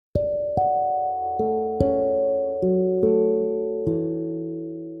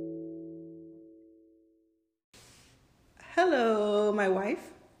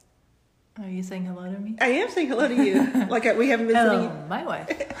you saying hello to me? I am saying hello to you. Like we haven't been Hello, sitting. my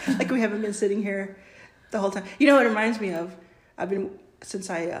wife. Like we haven't been sitting here the whole time. You know what it reminds me of? Since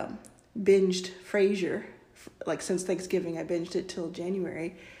I binged Frasier, like since Thanksgiving, I binged it till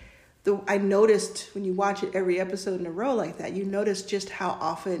January. I noticed when you watch it every episode in a row like that, you notice just how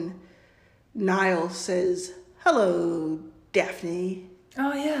often Niles says, "Hello, Daphne."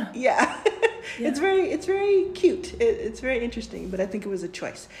 Oh yeah. Yeah. Yeah. It's very cute. It's very interesting, but I think it was a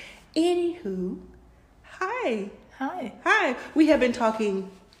choice. Anywho, hi. We have been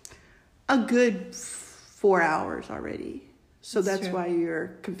talking a good 4 hours already. So that's true. why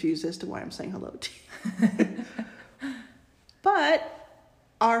you're confused as to why I'm saying hello to you. But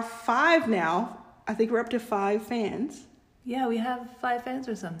our 5 now, I think we're up to 5 fans. Yeah, we have 5 fans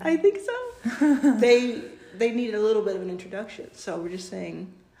or something. I think so. They need a little bit of an introduction. So we're just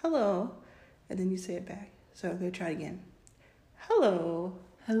saying hello, and then you say it back. So I'm going to try it again. Hello.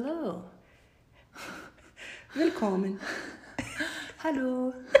 Hello. Willkommen.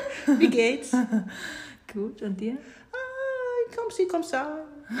 Hallo. Wie geht's? Gut, und dir? Comme ci, comme ça.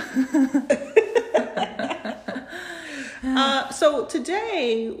 So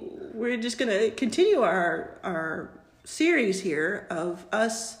today we're just going to continue our series here of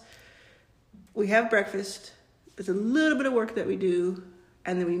us. We have breakfast. There's a little bit of work that we do,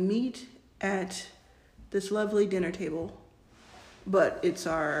 and then we meet at this lovely dinner table. But it's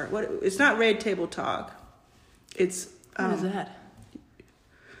it's not Red Table Talk. It's What is that?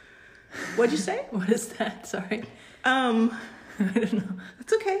 What'd you say? What is that? Sorry. I don't know.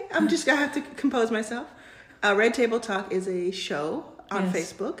 It's okay. I have to compose myself. Red Table Talk is a show on Yes.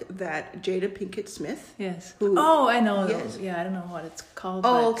 Facebook that Jada Pinkett Smith. Yes. Who- I know. Yes. Yeah, I don't know what it's called.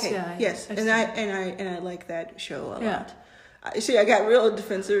 Oh, but okay. Yeah, Yes, I've and seen I like that show a Yeah. lot. I got real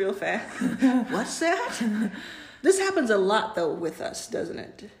defensive real fast. What's that? This happens a lot though with us, doesn't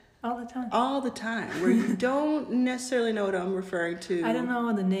it? all the time. All the time, where you don't necessarily know what I'm referring to. I don't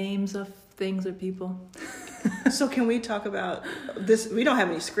know the names of things or people. So can we talk about this? We don't have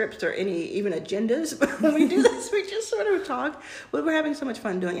any scripts or any even agendas, but when we do this, we just sort of talk. But we're having so much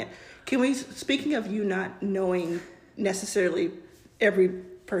fun doing it. Can we, speaking of you not knowing necessarily every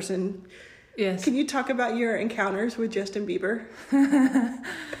person, Yes. can you talk about your encounters with Justin Bieber?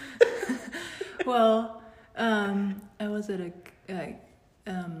 Well, I was at a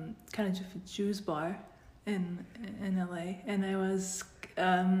kind of just a juice bar in LA, and I was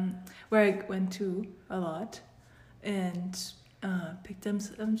where I went to a lot, and picked up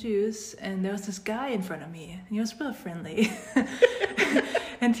some juice, and there was this guy in front of me, and he was real friendly.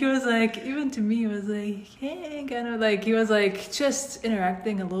 And he was like, even to me, he was like, hey, kind of like, he was like just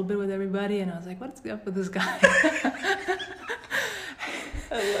interacting a little bit with everybody, and I was like, what's up with this guy?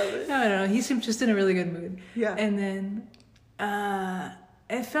 I love it. I don't know. He seemed just in a really good mood. Yeah. And then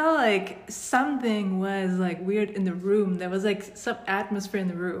it felt like something was like weird in the room. There was like some atmosphere in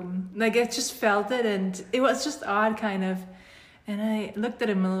the room. Like I just felt it, and it was just odd kind of. And I looked at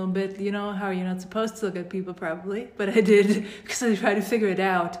him a little bit. You know how you're not supposed to look at people probably, but I did because I tried to figure it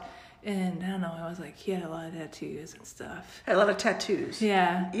out. And I don't know. I was like, he had a lot of tattoos and stuff. Had a lot of tattoos.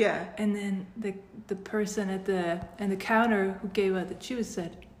 Yeah. Yeah. And then the person at the counter who gave out the juice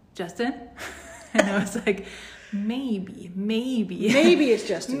said, Justin? And I was like, maybe. Maybe it's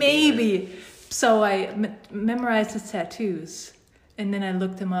Justin Bieber. Maybe. So I memorized his tattoos. And then I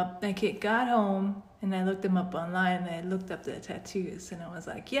looked him up. I got home and I looked him up online, and I looked up the tattoos. And I was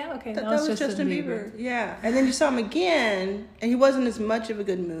like, yeah, okay, that was Justin Bieber. Yeah. And then you saw him again, and he wasn't as much of a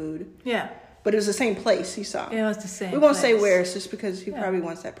good mood. Yeah. But it was the same place you saw. It was the same We won't say place. where, it's just because he probably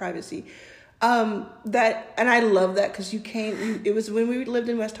wants that privacy. And I love that because it was when we lived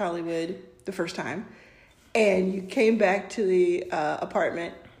in West Hollywood the first time, and you came back to the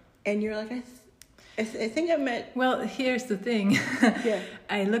apartment, and you're like, I think I met. Well, here's the thing. Yeah.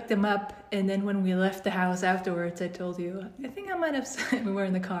 I looked him up, and then when we left the house afterwards, I told you, I think I might have we were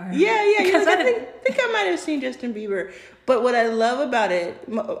in the car. Yeah. You're Because like, I I think I might have seen Justin Bieber. But what I love about it,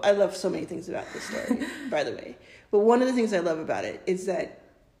 I love so many things about this story, by the way. But one of the things I love about it is that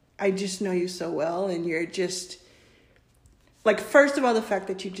I just know you so well, and you're just like, first of all, the fact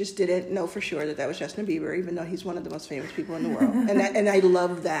that you just didn't know for sure that was Justin Bieber, even though he's one of the most famous people in the world, and I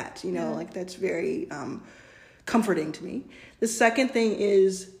love that. You know, like that's very comforting to me. The second thing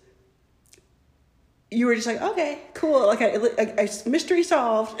is, you were just like, okay, cool, like I mystery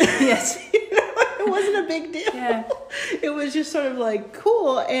solved. Yes. You know, it wasn't a big deal. Yeah. It was just sort of like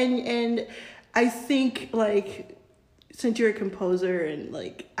cool, and I think like, since you're a composer, and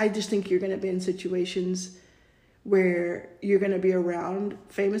like I just think you're gonna be in situations where you're gonna be around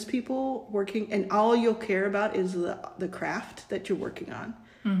famous people working, and all you'll care about is the craft that you're working on.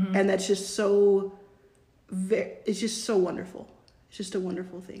 And that's just so, it's just so wonderful. It's just a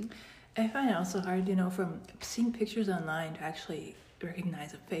wonderful thing. I find it also hard, from seeing pictures online to actually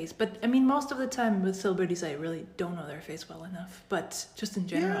recognize a face. But I mean, most of the time with celebrities, I really don't know their face well enough. But just in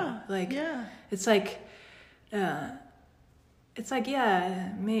general, it's like, I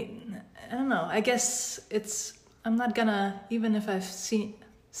don't know. I guess I'm not gonna, even if I've seen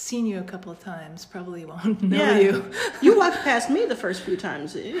you a couple of times, probably won't know you. You walked past me the first few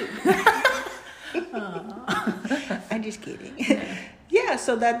times. Ew. I'm just kidding. Yeah,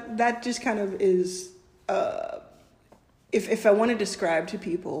 so that just kind of is, if I want to describe to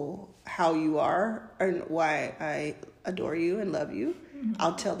people how you are and why I adore you and love you,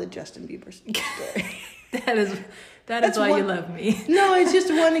 I'll tell the Justin Bieber story. That is why you love me. No, it's just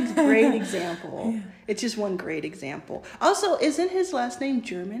one great example. Yeah. It's just one great example. Also, isn't his last name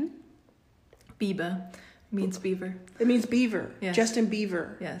German? Bieber means beaver. It means beaver. Yes. Justin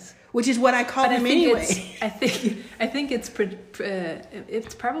Bieber. Yes. Which is what I call him anyway. I think it's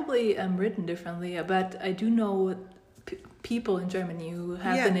probably written differently, but I do know people in Germany who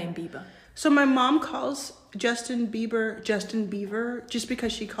have the name Bieber. So my mom calls Justin Bieber Justin Bieber just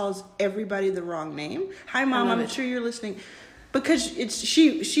because she calls everybody the wrong name. Hi, Mom. I'm sure you're listening. Because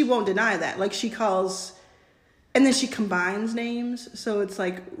she won't deny that. Like she calls, and then she combines names. So it's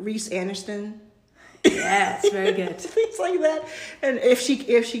like Reese Aniston. Yes, very good. Things like that. And if she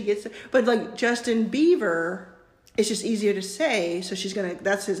gets it, but like Justin Bieber, it's just easier to say. So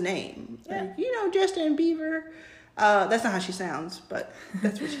that's his name. Yeah. Like, Justin Bieber. That's not how she sounds, but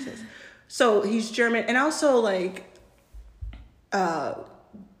that's what she says. So he's German, and also like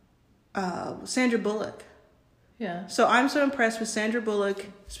Sandra Bullock. Yeah. So I'm so impressed with Sandra Bullock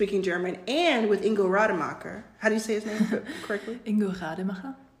speaking German and with Ingo Rademacher. How do you say his name correctly? Ingo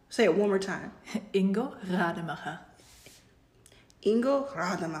Rademacher. Say it one more time. Ingo Rademacher. Ingo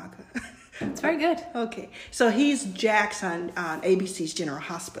Rademacher. It's very good. Okay. So he's Jax on ABC's General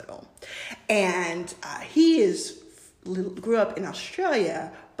Hospital. And he grew up in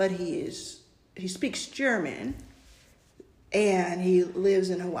Australia, but he speaks German. And he lives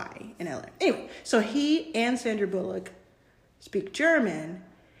in Hawaii, in LA. Anyway, so he and Sandra Bullock speak German.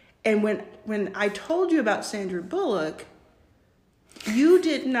 And when I told you about Sandra Bullock, you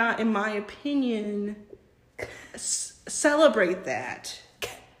did not, in my opinion, celebrate that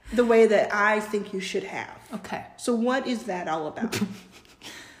the way that I think you should have. Okay. So what is that all about?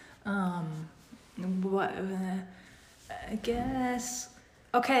 What? I guess.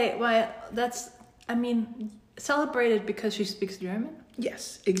 Okay. Well, celebrated because she speaks German?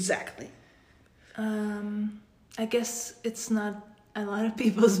 Yes, exactly. I guess it's not a lot of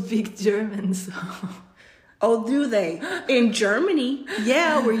people speak German, so. Oh, do they? In Germany,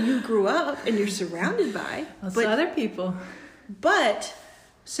 where you grew up and you're surrounded by. But other people. But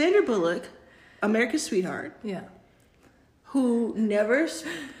Sandra Bullock, America's sweetheart. Yeah. Who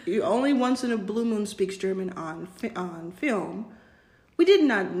only once in a blue moon speaks German on film. We did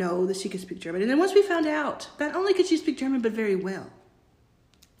not know that she could speak German. And then once we found out, not only could she speak German, but very well.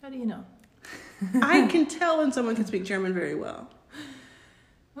 How do you know? I can tell when someone can speak German very well.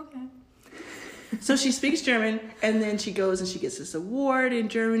 Okay. So she speaks German, and then she goes and she gets this award in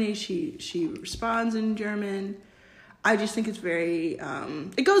Germany. She responds in German. I just think it's very...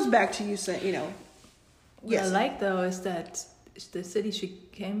 it goes back to you saying, What I like, though, is that the city she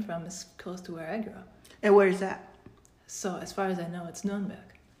came from is close to where I grew up. And where is that? So, as far as I know, it's Nuremberg.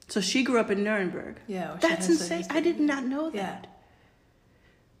 So she grew up in Nuremberg. Yeah. That's insane. I did not know that.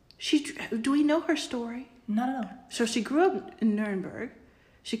 Yeah. Do we know her story? Not at all. So she grew up in Nuremberg.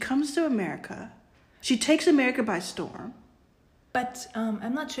 She comes to America. She takes America by storm. But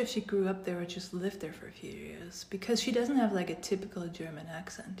I'm not sure if she grew up there or just lived there for a few years, because she doesn't have like a typical German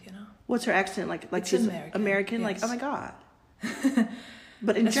accent, What's her accent like? Like it's she's American. Yes. Like, oh my God.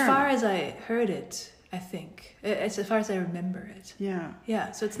 But as far as I heard it, I think, as far as I remember it. Yeah.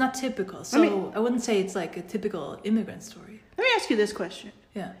 Yeah, so it's not typical. So I wouldn't say it's like a typical immigrant story. Let me ask you this question.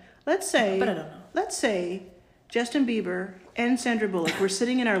 Yeah. Let's say... But I don't know. Let's say Justin Bieber and Sandra Bullock were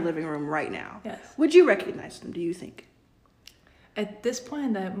sitting in our living room right now. Yes. Would you recognize them, do you think? At this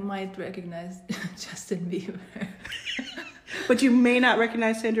point, I might recognize Justin Bieber. But you may not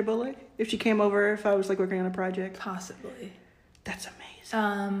recognize Sandra Bullock if she came over, if I was like working on a project? Possibly. That's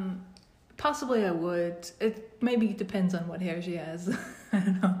amazing. Possibly I would. It maybe depends on what hair she has. I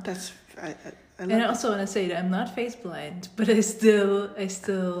don't know. I and I also want to say that I'm not face blind, but I still.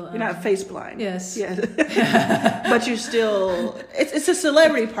 You're not face blind. Yes. Yeah. But you're still. It's a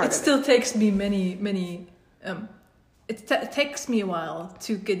celebrity part. It still takes me many. it takes me a while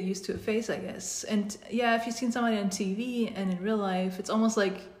to get used to a face, I guess. And yeah, if you've seen somebody on TV and in real life, it's almost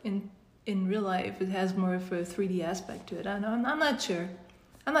like in real life it has more of a 3D aspect to it. I don't know. I'm not sure.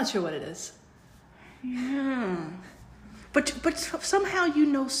 I'm not sure what it is. Yeah. But somehow you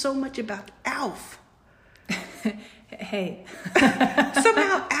know so much about Alf. Hey.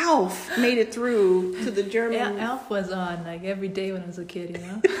 Somehow Alf made it through to the German. Yeah, Alf was on like every day when I was a kid, you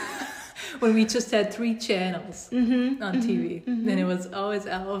know? When we just had 3 channels on TV. Then it was always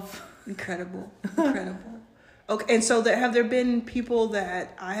Alf. Incredible. Okay, and so have there been people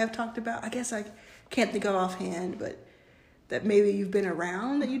that I have talked about? I guess I can't think of offhand, but that maybe you've been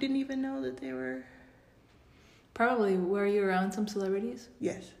around that you didn't even know that they were... Probably. Were you around some celebrities?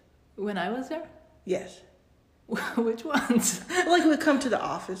 Yes. When I was there? Yes. Which ones? Like would come to the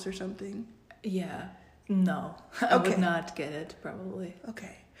office or something. Yeah. No. I would not get it, probably.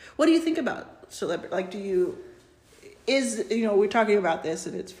 Okay. What do you think about celebrity? Like, we're talking about this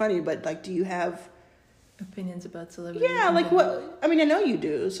and it's funny, but like, do you have opinions about celebrities? Yeah, like what? I mean, I know you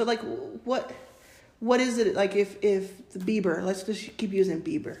do. So like, what is it like if the Bieber? Let's just keep using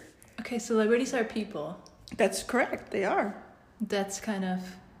Bieber. Okay, celebrities are people. That's correct. They are. That's kind of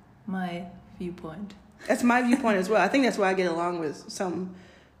my viewpoint. That's my viewpoint as well. I think that's why I get along with some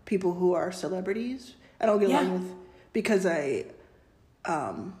people who are celebrities. I don't get along with because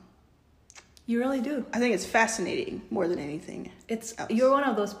you really do. I think it's fascinating more than anything. You're one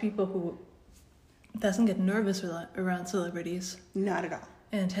of those people who doesn't get nervous around celebrities. Not at all.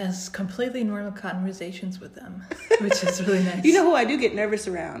 And has completely normal conversations with them, which is really nice. You know who I do get nervous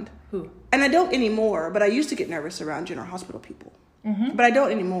around? Who? And I don't anymore, but I used to get nervous around General Hospital people. Mm-hmm. But I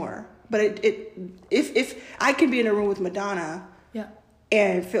don't anymore. But if I can be in a room with Madonna,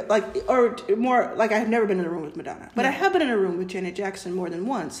 and feel like, or more like I've never been in a room with Madonna, but I have been in a room with Janet Jackson more than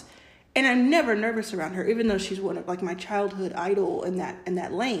once, and I'm never nervous around her, even though she's one of like my childhood idol in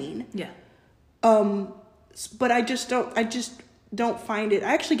that lane. Yeah. But I just don't find it.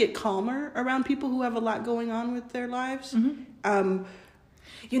 I actually get calmer around people who have a lot going on with their lives. Mm-hmm.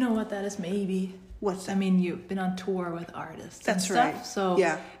 You know what that is? Maybe. What's that? I mean, you've been on tour with artists. That's and stuff, right.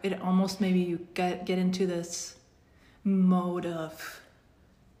 So it almost maybe you get into this mode of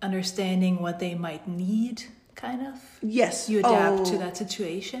understanding what they might need, kind of. Yes. You adapt to that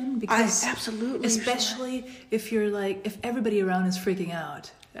situation because absolutely. Especially if you're like, if everybody around is freaking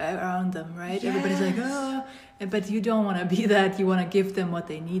out around them, right? Yes. Everybody's like, oh, but you don't want to be that. You want to give them what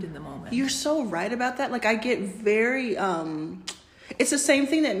they need in the moment. You're so right about that. Like I get very, it's the same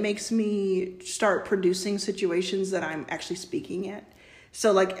thing that makes me start producing situations that I'm actually speaking at.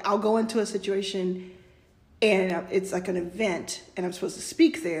 So like I'll go into a situation and it's like an event and I'm supposed to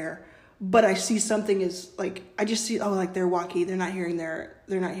speak there, but I see something is like, I just see, like their walkie, they're not hearing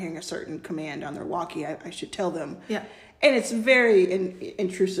a certain command on their walkie. I should tell them. Yeah. And it's very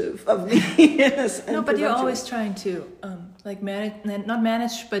intrusive of me. No, but you're always trying to not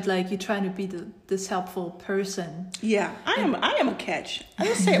manage, but like you're trying to be this helpful person. Yeah, I am a catch.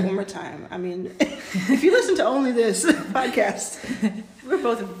 I'll say it one more time. I mean, if you listen to only this podcast, we're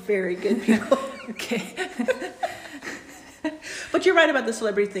both very good people. Okay. But you're right about the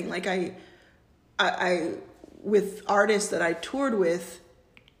celebrity thing. Like I with artists that I toured with,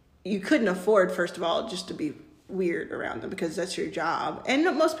 you couldn't afford, first of all, just to be weird around them because that's your job. And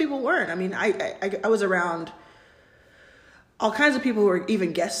most people weren't. I mean, I was around all kinds of people who were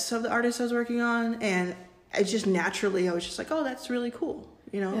even guests of the artists I was working on. And I just naturally, I was just like, oh, that's really cool.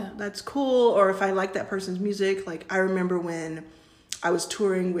 You know, that's cool. Or if I like that person's music, like I remember when I was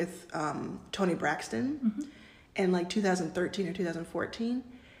touring with Toni Braxton in like 2013 or 2014,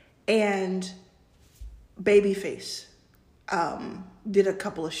 and Babyface did a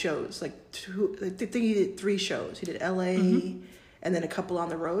couple of shows. I think he did 3 shows. He did LA and then a couple on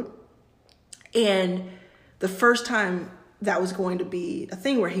the road. And the first time that was going to be a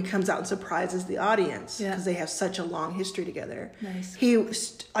thing where he comes out and surprises the audience because they have such a long history together. Nice. He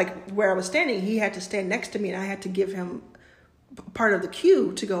like where I was standing, he had to stand next to me and I had to give him part of the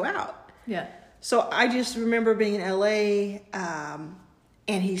cue to go out. Yeah. So I just remember being in LA,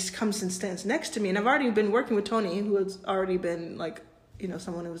 and he comes and stands next to me. And I've already been working with Tony, who has already been like, you know,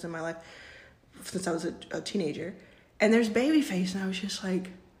 someone who was in my life since I was a teenager. And there's Babyface, and I was just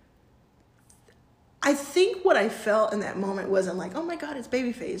like, I think what I felt in that moment wasn't like, oh my God, it's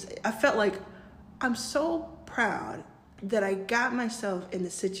Babyface. I felt like I'm so proud that I got myself in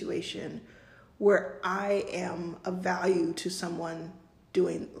the situation where I am of value to someone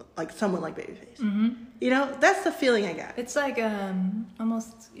doing like someone like Babyface. Mm-hmm. You know, that's the feeling I got. It's like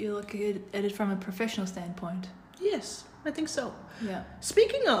almost you look at it from a professional standpoint. Yes, I think so. Yeah.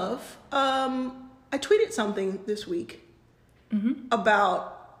 Speaking of, I tweeted something this week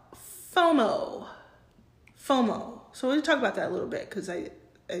about FOMO. So we'll talk about that a little bit because I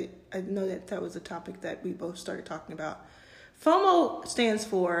know that was a topic that we both started talking about. FOMO stands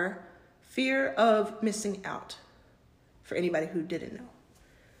for fear of missing out, for anybody who didn't know.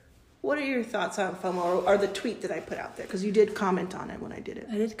 What are your thoughts on FOMO or the tweet that I put out there? Because you did comment on it when I did it.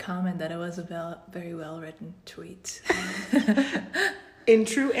 I did comment that it was a very well-written tweet. In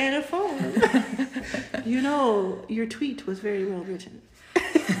true Anna form. You know, your tweet was very well written.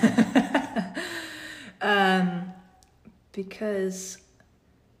 Because,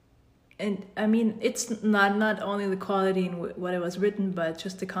 and I mean, it's not only the quality in what it was written, but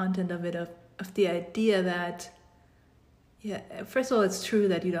just the content of it, of the idea that, yeah, first of all, it's true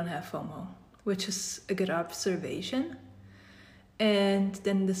that you don't have FOMO, which is a good observation. And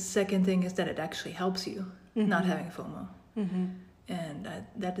then the second thing is that it actually helps you not having FOMO. Mm-hmm. And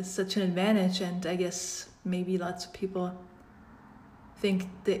that is such an advantage. And I guess maybe lots of people think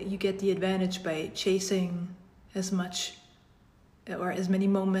that you get the advantage by chasing as much or as many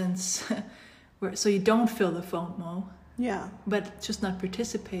moments so you don't feel the FOMO. Yeah. But just not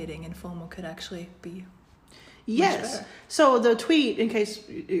participating in FOMO could actually be yes. So the tweet, in case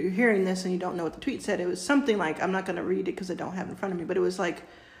you're hearing this and you don't know what the tweet said, it was something like, I'm not going to read it because I don't have it in front of me, but it was like,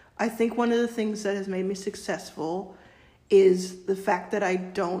 I think one of the things that has made me successful is the fact that I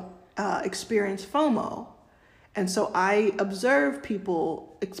don't experience FOMO. And so I observe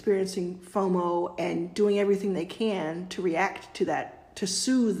people experiencing FOMO and doing everything they can to react to that, to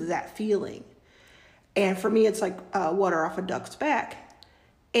soothe that feeling. And for me, it's like water off a duck's back.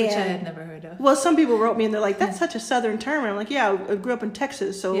 And, which I had never heard of. Well, some people wrote me and they're like, that's such a Southern term. And I'm like, yeah, I grew up in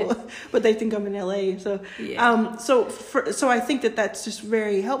Texas, so but they think I'm in LA. So so I think that that's just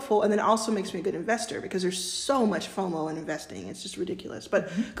very helpful. And then also makes me a good investor because there's so much FOMO in investing. It's just ridiculous.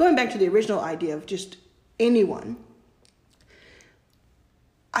 But going back to the original idea of just anyone,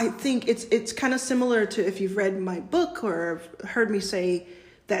 I think it's kind of similar to if you've read my book or heard me say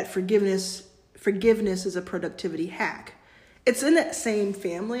that forgiveness is a productivity hack. It's in that same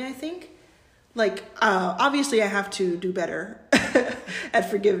family, I think. Like, obviously I have to do better at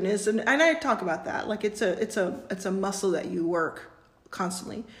forgiveness. And I talk about that. Like, it's a muscle that you work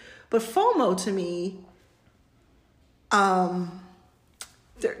constantly. But FOMO to me, I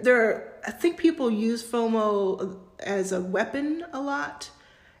think people use FOMO as a weapon a lot.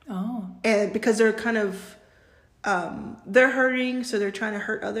 Oh. And because they're kind of, they're hurting, so they're trying to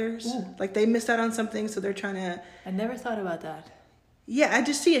hurt others. Ooh. Like they missed out on something, so they're trying to. I never thought about that. Yeah, I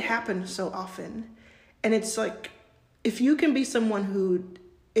just see it happen so often, and it's like, if you can be someone who,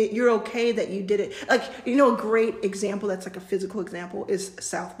 you're okay that you did it. Like, you know, a great example that's like a physical example is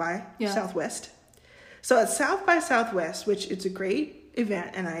South by Southwest. So at South by Southwest, which it's a great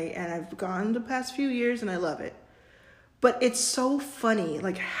event, and I've gone the past few years and I love it, but it's so funny,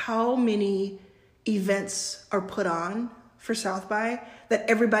 like how many events are put on for South by that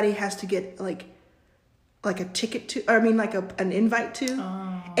everybody has to get like a ticket to, or I mean like an invite to.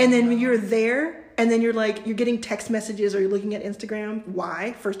 Oh, and then when you're there and then you're like, you're getting text messages or you're looking at Instagram.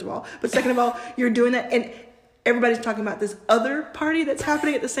 Why? First of all. But second of all, you're doing that and everybody's talking about this other party that's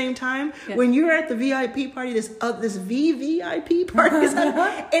happening at the same time. Yeah. When you're at the VIP party, this VVIP party is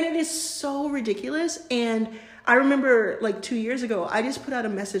happening, and it is so ridiculous. And I remember like 2 years ago, I just put out a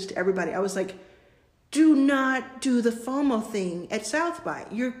message to everybody. I was like, do not do the FOMO thing at South by.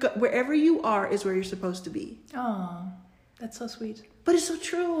 Wherever you are is where you're supposed to be. Oh, that's so sweet. But it's so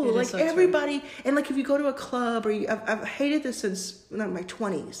true. It like so everybody, true. And like if you go to a club, or I've hated this since my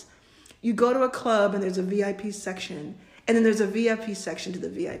 20s. You go to a club and there's a VIP section, and then there's a VIP section to the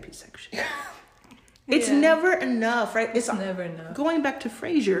VIP section. It's never enough, right? It's never enough. Going back to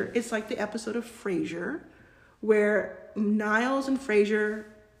Frasier, it's like the episode of Frasier where Niles and Frasier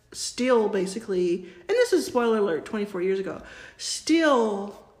still basically, and this is spoiler alert, 24 years ago,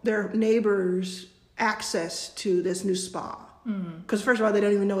 still their neighbors access to this new spa. Because first of all, they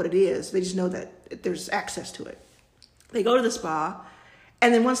don't even know what it is. They just know that there's access to it. They go to the spa,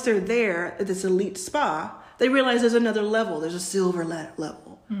 and then once they're there at this elite spa, they realize there's another level. There's a silver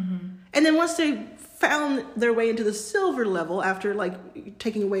level. Mm-hmm. And then once they found their way into the silver level, after like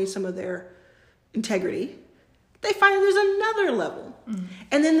taking away some of their integrity, they find there's another level.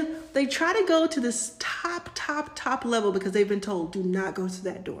 And then they try to go to this top level because they've been told, do not go through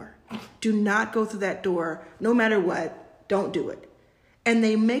that door. Do not go through that door. No matter what, don't do it. And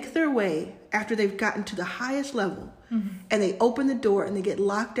they make their way after they've gotten to the highest level, and they open the door and they get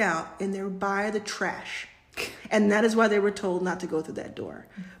locked out and they're by the trash. And that is why they were told not to go through that door.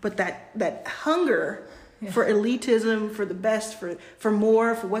 But that hunger for elitism, for the best, for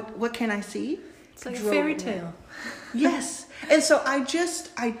more, for what can I see? It's like a drove fairy me. tale. Yes. And so I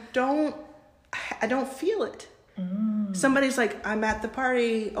don't feel it. Somebody's like, I'm at the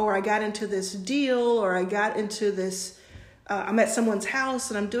party, or I got into this deal, or I got into this, I'm at someone's house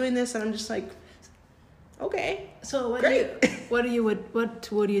and I'm doing this, and I'm just like, okay. So what do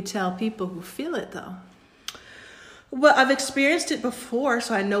you tell people who feel it though? Well, I've experienced it before,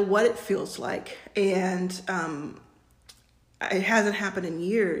 so I know what it feels like, and it hasn't happened in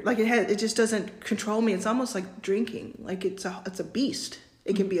years. Like it just doesn't control me. It's almost like drinking. Like it's a beast.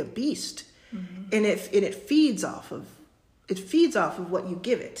 It can be a beast, and it feeds off of what you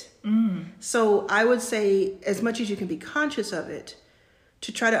give it. So I would say, as much as you can be conscious of it,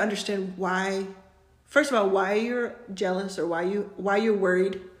 to try to understand why. First of all, why you're jealous, or why you're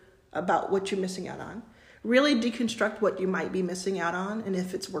worried about what you're missing out on. Really deconstruct what you might be missing out on, and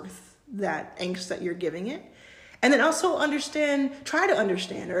if it's worth that angst that you're giving it. And then also try to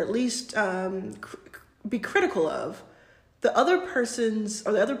understand, or at least be critical of the other person's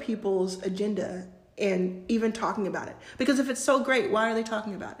or the other people's agenda, and even talking about it. Because if it's so great, why are they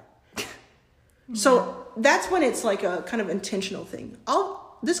talking about it? So that's when it's like a kind of intentional thing.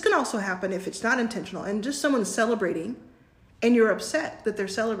 This can also happen if it's not intentional, and just someone's celebrating and you're upset that they're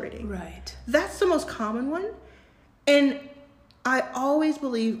celebrating. Right. That's the most common one. And I always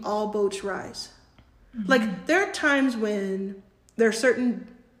believe all boats rise. Like, there are times when there are certain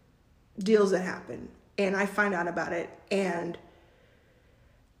deals that happen and I find out about it, and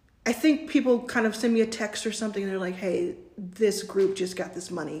I think people kind of send me a text or something, and they're like, hey, this group just got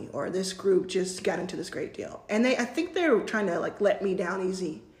this money, or this group just got into this great deal. And I think they're trying to like let me down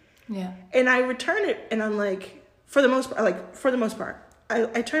easy. Yeah. And I return it, and I'm like, for the most part,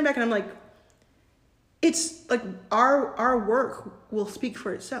 I turn back and I'm like, it's like our work will speak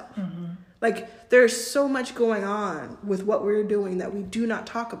for itself. Like, there's so much going on with what we're doing that we do not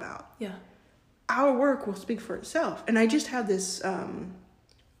talk about. Yeah. Our work will speak for itself. And I just have this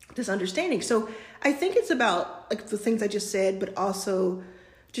this understanding. So I think it's about like the things I just said, but also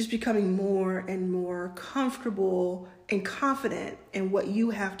just becoming more and more comfortable and confident in what you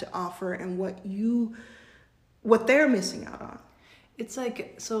have to offer and what they're missing out on. It's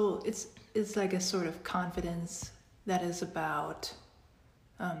like, so it's like a sort of confidence that is about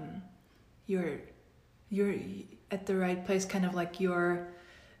you're at the right place, kind of like you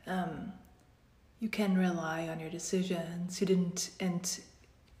can rely on your decisions. You didn't, and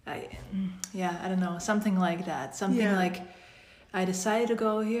I don't know, something like that. Something like, I decided to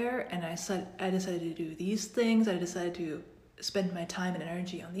go here, and I decided to do these things. I decided to spend my time and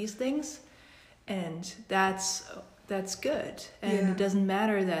energy on these things, and that's good. And it doesn't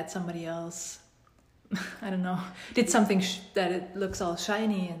matter that somebody else, I don't know, did something that it looks all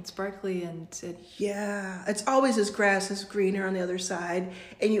shiny and sparkly, and it's always this grass is greener on the other side,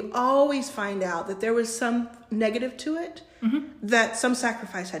 and you always find out that there was some negative to it, that some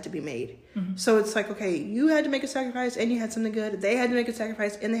sacrifice had to be made. So it's like, okay, you had to make a sacrifice and you had something good. They had to make a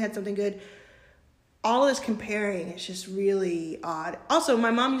sacrifice and they had something good. All this comparing is just really odd. Also, my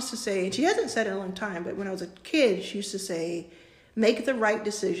mom used to say, and she hasn't said it in a long time, but when I was a kid, she used to say, make the right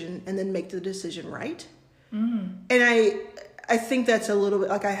decision and then make the decision right. And I think that's a little bit,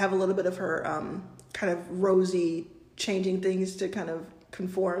 like, I have a little bit of her kind of rosy changing things to kind of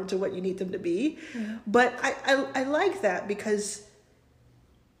conform to what you need them to be. But I like that, because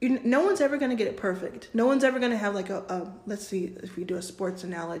no one's ever going to get it perfect. No one's ever going to have like a let's see, if we do a sports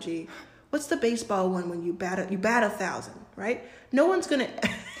analogy, what's the baseball one when you bat 1,000, right? No one's going to,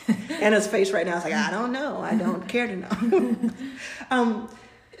 Anna's face right now is like, I don't know. I don't care to know.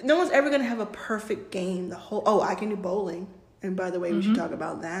 No one's ever going to have a perfect game. I can do bowling. And by the way, we should talk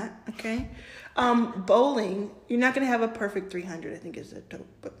about that. Okay. Bowling, you're not going to have a perfect 300, I think is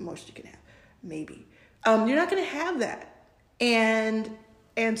but most you can have, maybe. You're not going to have that. And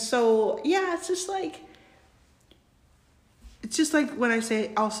so, it's just like when I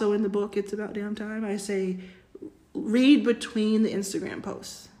say, also in the book, It's About Damn Time, I say, read between the Instagram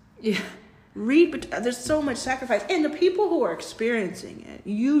posts. Yeah. There's so much sacrifice. And the people who are experiencing it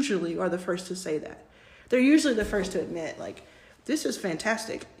usually are the first to say that. They're usually the first to admit, like, this is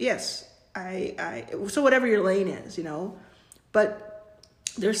fantastic. Yes, so whatever your lane is, but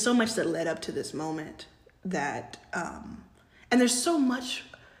there's so much that led up to this moment that, and there's so much,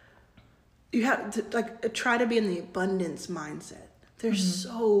 you have to like try to be in the abundance mindset. There's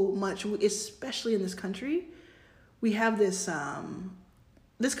so much, especially in this country. We have this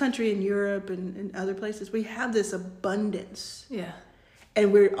country in Europe and other places, we have this abundance. Yeah.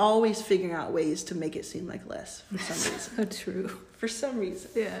 And we're always figuring out ways to make it seem like less for some reason. So true. For some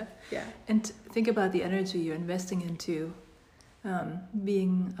reason. Yeah. Yeah. And think about the energy you're investing into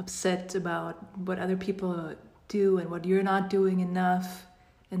being upset about what other people do and what you're not doing enough,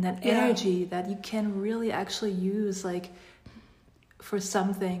 and that energy that you can really actually use like for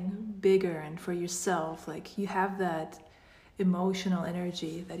something bigger and for yourself. Like you have that emotional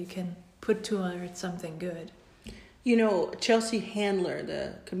energy that you can put towards something good. You know, Chelsea Handler,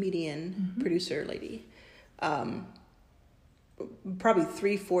 the comedian, producer lady, probably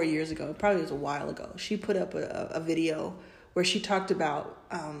 3-4 years ago, probably was a while ago, she put up a video where she talked about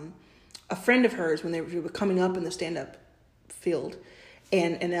a friend of hers when they were coming up in the stand-up field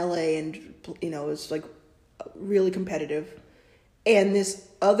and in LA, and you know, it was like really competitive. And this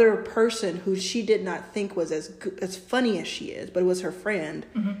other person who she did not think was as funny as she is, but it was her friend,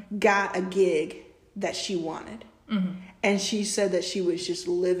 got a gig that she wanted. And she said that she was just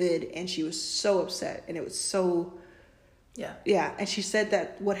livid and she was so upset, and it was so... Yeah. And she said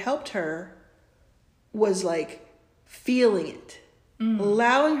that what helped her was like feeling it,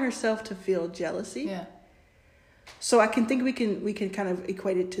 allowing herself to feel jealousy. Yeah. So I can think we can kind of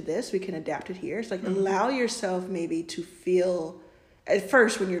equate it to this. We can adapt it here. It's like allow yourself maybe to feel at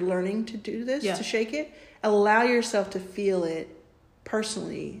first when you're learning to do this, to shake it, allow yourself to feel it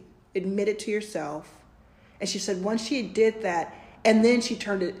personally, admit it to yourself. And she said once she did that, and then she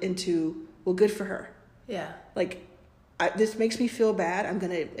turned it into, well, good for her. Yeah. Like, this makes me feel bad. I'm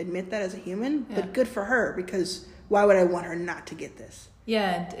going to admit that as a human, but good for her, because why would I want her not to get this?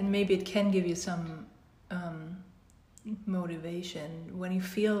 Yeah, and maybe it can give you some motivation when you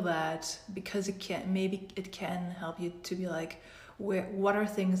feel that, because it can help you to be like, what are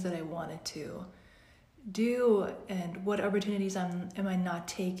things that I wanted to do, and what opportunities am I not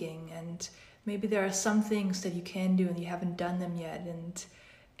taking, and maybe there are some things that you can do and you haven't done them yet,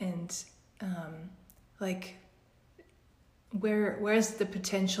 and like where's the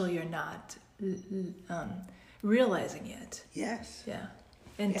potential you're not realizing yet. Yes. Yeah.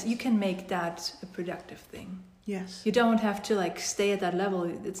 And you can make that a productive thing. Yes. You don't have to like stay at that level.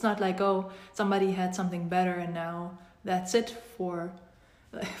 It's not like, oh, somebody had something better and now that's it for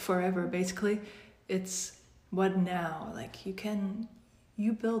forever, basically. It's what now? Like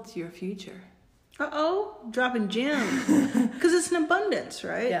you build your future. Dropping gems. Because it's an abundance,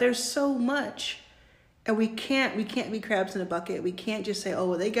 right? Yeah. There's so much. And we can't be crabs in a bucket. We can't just say, oh,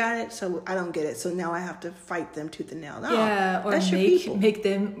 well, they got it, so I don't get it, so now I have to fight them tooth and nail. No, yeah, or that's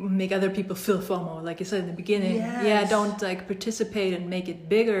make other people feel FOMO, like you said in the beginning. Yes. Yeah, don't like participate and make it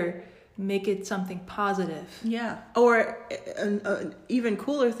bigger. Make it something positive. Yeah. Or an even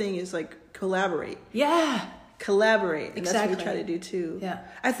cooler thing is like collaborate. Yeah. Collaborate. And Exactly. that's what we try to do too. Yeah.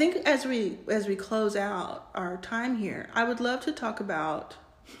 I think as we close out our time here, I would love to talk about,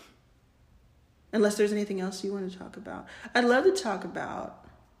 unless there's anything else you want to talk about, I'd love to talk about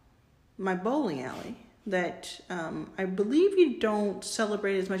my bowling alley that I believe you don't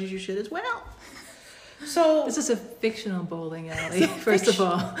celebrate as much as you should as well. So This is a fictional bowling alley, first of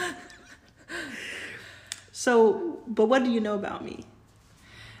all. So, but what do you know about me?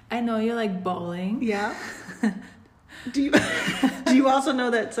 I know you like bowling. Yeah. Do you also know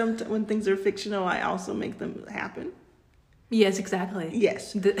that when things are fictional, I also make them happen? Yes, exactly.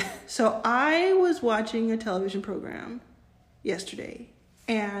 Yes. So I was watching a television program yesterday,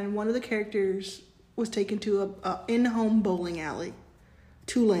 and one of the characters was taken to a in-home bowling alley,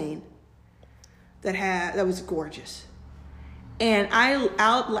 2-lane, that was gorgeous. And I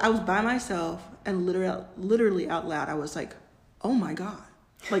was by myself, and literally out loud, I was like, oh my God.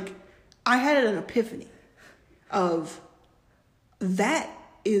 Like, I had an epiphany of that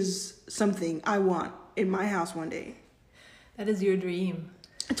is something I want in my house one day. That is your dream.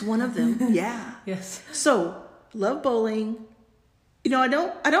 It's one of them. Yeah. Yes. So, love bowling. You know, I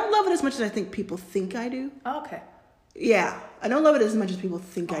don't love it as much as I think people think I do. Oh, okay. Yeah. I don't love it as much as people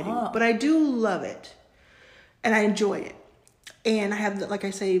think I do. But I do love it. And I enjoy it. And I have, like I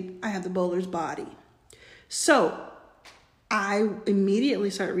say, I have the bowler's body. So, I immediately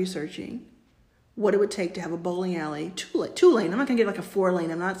started researching what it would take to have a bowling alley, 2-lane. I'm not going to get like a 4-lane.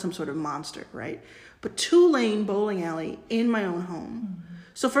 I'm not some sort of monster, right? But 2-lane bowling alley in my own home. Mm-hmm.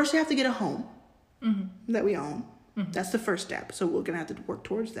 So first you have to get a home that we own. Mm-hmm. That's the first step. So we're going to have to work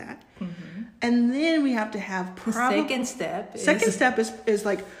towards that. Mm-hmm. And then we have to have second step is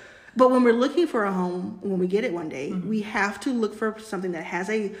like, but when we're looking for a home, when we get it one day, we have to look for something that has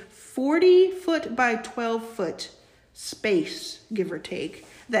a 40-foot by 12-foot space, give or take,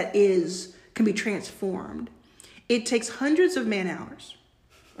 that can be transformed. It takes hundreds of man-hours,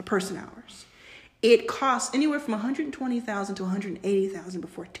 or person-hours. It costs anywhere from $120,000 to $180,000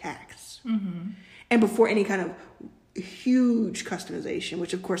 before tax, and before any kind of huge customization.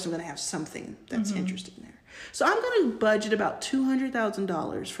 Which, of course, I'm going to have something that's interesting there. So I'm going to budget about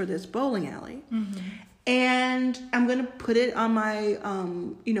 $200,000 for this bowling alley. And I'm going to put it on my,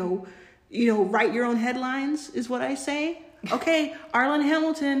 write your own headlines is what I say. Okay, Arlen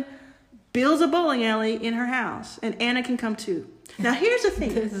Hamilton builds a bowling alley in her house, and Anna can come too. Now, here's the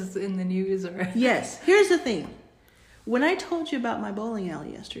thing. This is in the news, or Yes, here's the thing. When I told you about my bowling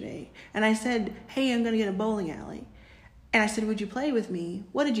alley yesterday, and I said, hey, I'm going to get a bowling alley, and I said, would you play with me?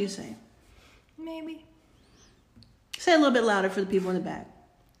 What did you say? maybe, Say it a little bit louder for the people in the back.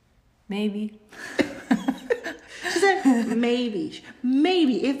 maybe. She said,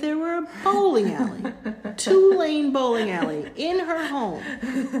 maybe if there were a bowling alley, 2-lane bowling alley in her home,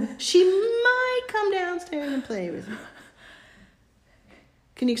 she might come downstairs and play with me.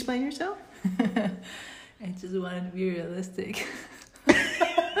 Can you explain yourself? I just wanted to be realistic.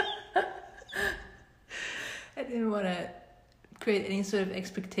 I didn't want to create any sort of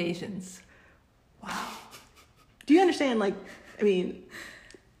expectations. Wow. Do you understand?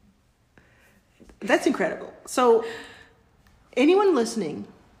 That's incredible. So, anyone listening,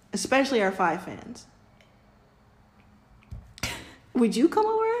 especially our 5 fans, would you come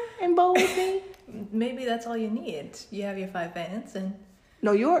over and bowl with me? Maybe that's all you need. You have your 5 fans, and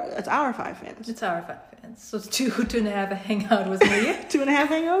No, it's our 5 fans. it's our 5 fans. So it's 2.5 hang out with me. 2.5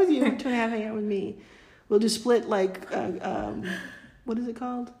 hang out with you, 2.5 hang out with me. We'll just split what is it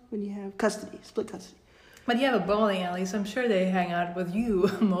called when you have custody? Split custody. But you have a bowling alley, so I'm sure they hang out with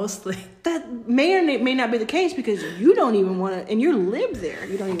you mostly. That may or may not be the case because you don't even want to, and you live there.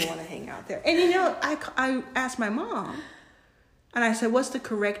 You don't even want to hang out there. And I asked my mom, and I said, "What's the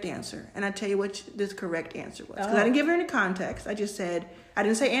correct answer?" And I tell you what this correct answer was because I didn't give her any context. I just said, I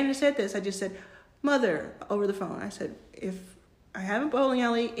didn't say Anna said this. I just said, "Mother," over the phone. I said, "If I have a bowling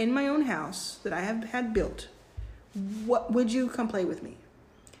alley in my own house that I have had built, what would you come play with me?"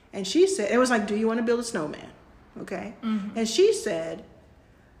 And she said, it was like, "Do you want to build a snowman?" Okay. Mm-hmm. And she said,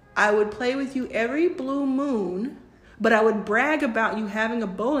 "I would play with you every blue moon, but I would brag about you having a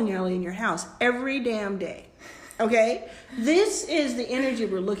bowling alley in your house every damn day." Okay. This is the energy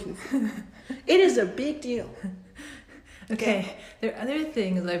we're looking for. It is a big deal. Okay. There are other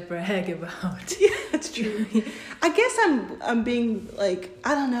things I brag about. Yeah, that's true. I guess I'm being like,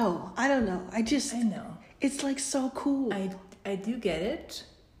 I don't know. I know. It's like so cool. I do get it,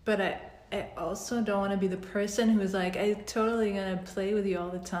 but I also don't want to be the person who's like, I'm totally gonna play with you all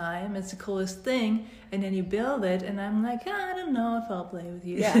the time. It's the coolest thing, and then you build it, and I'm like, I don't know if I'll play with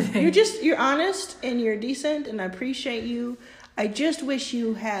you. Yeah, you're honest and you're decent, and I appreciate you. I just wish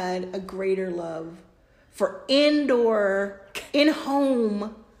you had a greater love for in-home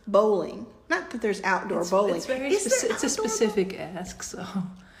bowling. Not that there's outdoor bowling. It's a specific ask, so.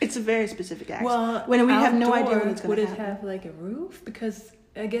 It's a very specific ask. Well, when we have no idea when it's going to happen. Would it have like a roof? Because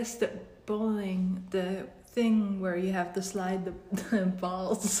I guess the bowling, the thing where you have to slide the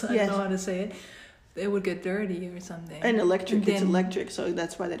balls, I don't know how to say it, it would get dirty or something. And electric, it's electric, so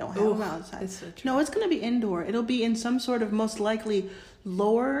that's why they don't have them outside. It's so true. No, it's going to be indoor. It'll be in some sort of most likely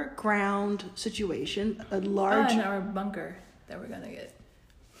lower ground situation, a large... in our bunker that we're going to get.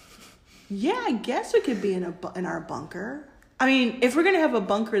 Yeah, I guess it could be in our bunker. I mean, if we're going to have a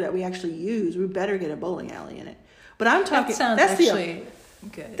bunker that we actually use, we better get a bowling alley in it. But I'm talking... That's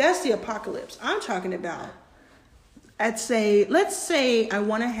good. That's the apocalypse. I'm talking about, let's say I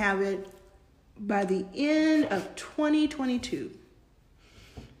want to have it by the end of 2022.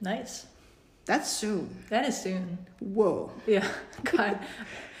 Nice. That's soon. That is soon. Whoa. Yeah. God,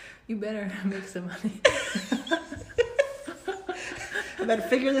 you better make some money. I better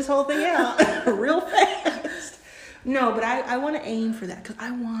figure this whole thing out real fast. No, but I want to aim for that because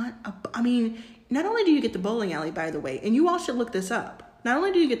not only do you get the bowling alley, by the way, and you all should look this up. Not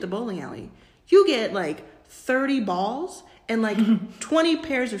only do you get the bowling alley, you get like 30 balls and like 20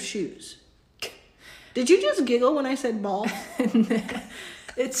 pairs of shoes. Did you just giggle when I said balls?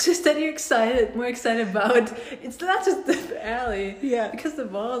 It's just that you're more excited about, it's not just the alley. Yeah. Because the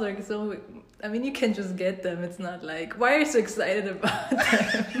balls are so, you can just get them. It's not like, why are you so excited about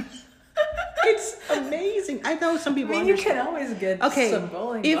them? It's amazing. I know some people you can always get some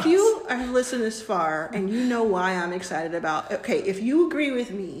bowling balls. If you have listened this far and you know why I'm excited about... Okay, if you agree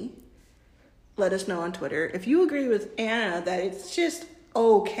with me, let us know on Twitter. If you agree with Anna that it's just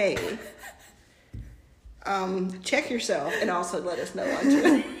okay, check yourself and also let us know on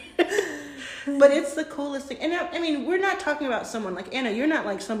Twitter. But it's the coolest thing. And we're not talking about someone like Anna. You're not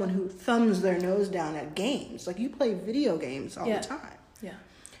like someone who thumbs their nose down at games. Like, you play video games all the time. Yeah.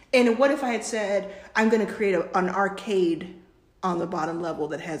 And what if I had said, I'm going to create an arcade on the bottom level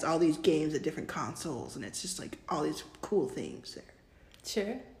that has all these games at different consoles, and it's just like all these cool things there.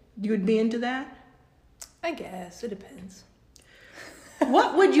 Sure. You would be into that? I guess it depends.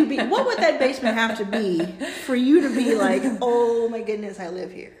 What would you be? What would that basement have to be for you to be like, oh my goodness, I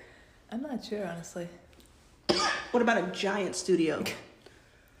live here? I'm not sure, honestly. What about a giant studio?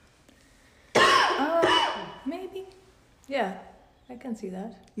 Maybe. Yeah, I can see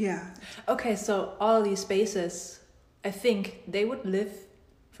that. Yeah. Okay, so all of these spaces, I think they would live.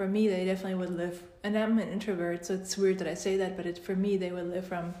 For me, they definitely would live. And I'm an introvert, so it's weird that I say that, but for me, they would live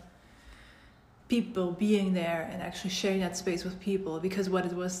from people being there and actually sharing that space with people, because what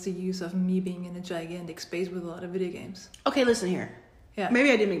it was the use of me being in a gigantic space with a lot of video games. Okay, listen here. Yeah.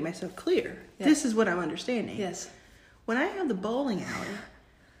 Maybe I didn't make myself clear. Yeah. This is what I'm understanding. Yes. When I have the bowling alley,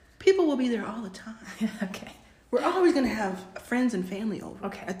 people will be there all the time. Okay. We're always going to have friends and family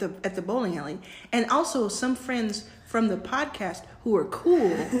over at the bowling alley, and also some friends from the podcast who are cool,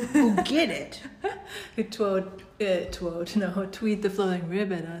 who get it. Who tweet the floating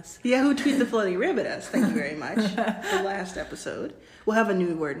rib at us. Yeah, who tweet the floating rib at us. Thank you very much. The last episode. We'll have a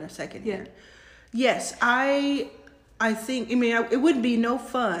new word in a second here. Yes, I think, it would be no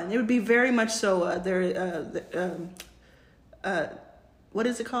fun. It would be very much so, what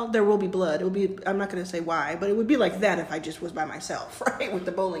is it called? There Will Be Blood. It would be, I'm not going to say why, but it would be like that if I just was by myself, right, with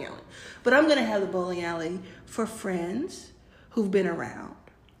the bowling alley. But I'm going to have the bowling alley for friends who've been around.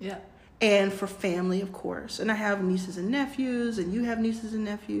 Yeah. And for family, of course. And I have nieces and nephews, and you have nieces and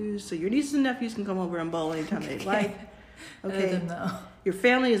nephews. So your nieces and nephews can come over and bowl anytime they like. Okay. Let them know. Your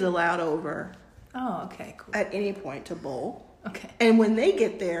family is allowed over. Oh, okay, cool. At any point to bowl. Okay. And when they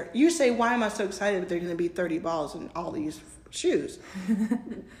get there, you say, why am I so excited that there are going to be 30 balls in all these shoes?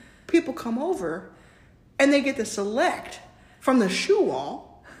 People come over and they get to select from the shoe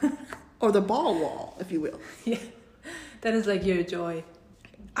wall or the ball wall, if you will. Yeah. That is like your joy.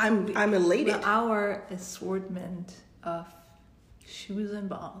 I'm elated. Our assortment of shoes and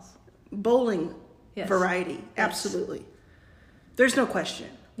balls. Bowling variety. Absolutely. There's no question.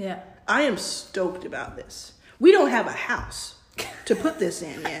 Yeah. I am stoked about this. We don't have a house to put this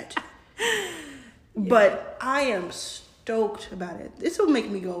in yet. But I am stoked about it. This will make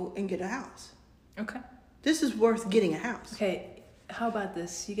me go and get a house. Okay. This is worth getting a house. Okay. How about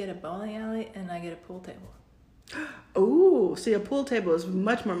this? You get a bowling alley and I get a pool table. Oh, see, a pool table is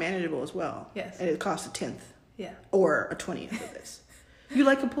much more manageable as well. Yes. And it costs a 10th. Yeah. Or a 20th of this. You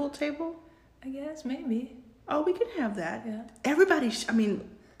like a pool table? I guess, maybe. Oh, we can have that. Yeah. Everybody,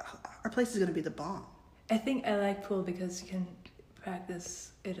 our place is going to be the bomb. I think I like pool because you can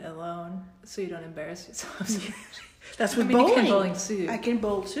practice it alone so you don't embarrass yourself. That's what bowling. You can bowling too. I can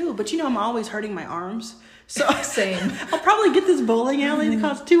bowl too, but I'm always hurting my arms. So same. I'll probably get this bowling alley that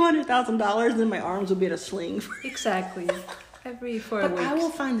costs $200,000, and then my arms will be in a sling. Exactly. Every 4 weeks. But I will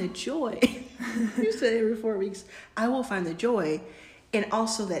find the joy. You said every 4 weeks. I will find the joy, and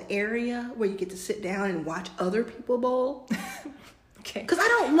also that area where you get to sit down and watch other people bowl. Okay. Because I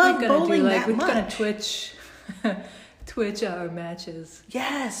don't love bowling that much. We're gonna Twitch our matches.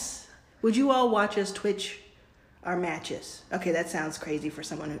 Yes. Would you all watch us Twitch our matches? Okay, that sounds crazy for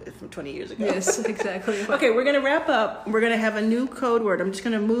someone from 20 years ago. Yes, exactly. Okay, we're going to wrap up. We're going to have a new code word. I'm just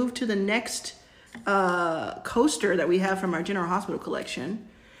going to move to the next coaster that we have from our General Hospital collection.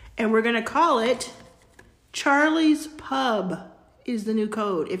 And we're going to call it Charlie's Pub is the new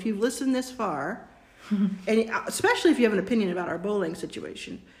code. If you've listened this far, and especially if you have an opinion about our bowling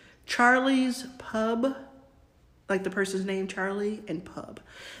situation, Charlie's Pub, like the person's name, Charlie, and Pub.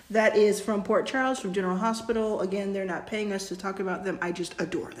 That is from Port Charles, from General Hospital. Again, they're not paying us to talk about them. I just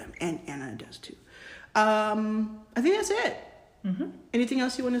adore them, and Anna does too. I think that's it. Mm-hmm. Anything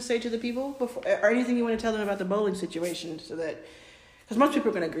else you want to say to the people before, or anything you want to tell them about the bowling situation, so that, because most people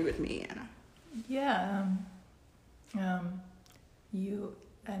are going to agree with me, Anna. Yeah.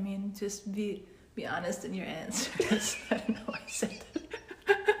 Just be honest in your answers. I don't know why I said that.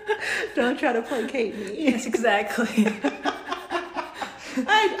 Don't try to placate me. Yes, exactly.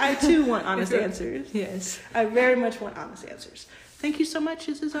 I too want honest answers. Yes. I very much want honest answers. Thank you so much.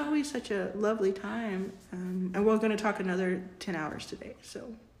 This is always such a lovely time. And we're going to talk another 10 hours today.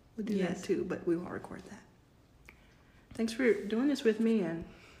 So we'll do that too, but we won't record that. Thanks for doing this with me, and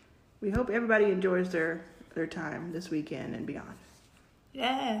we hope everybody enjoys their time this weekend and beyond.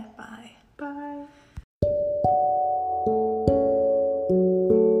 Yeah, bye. Bye.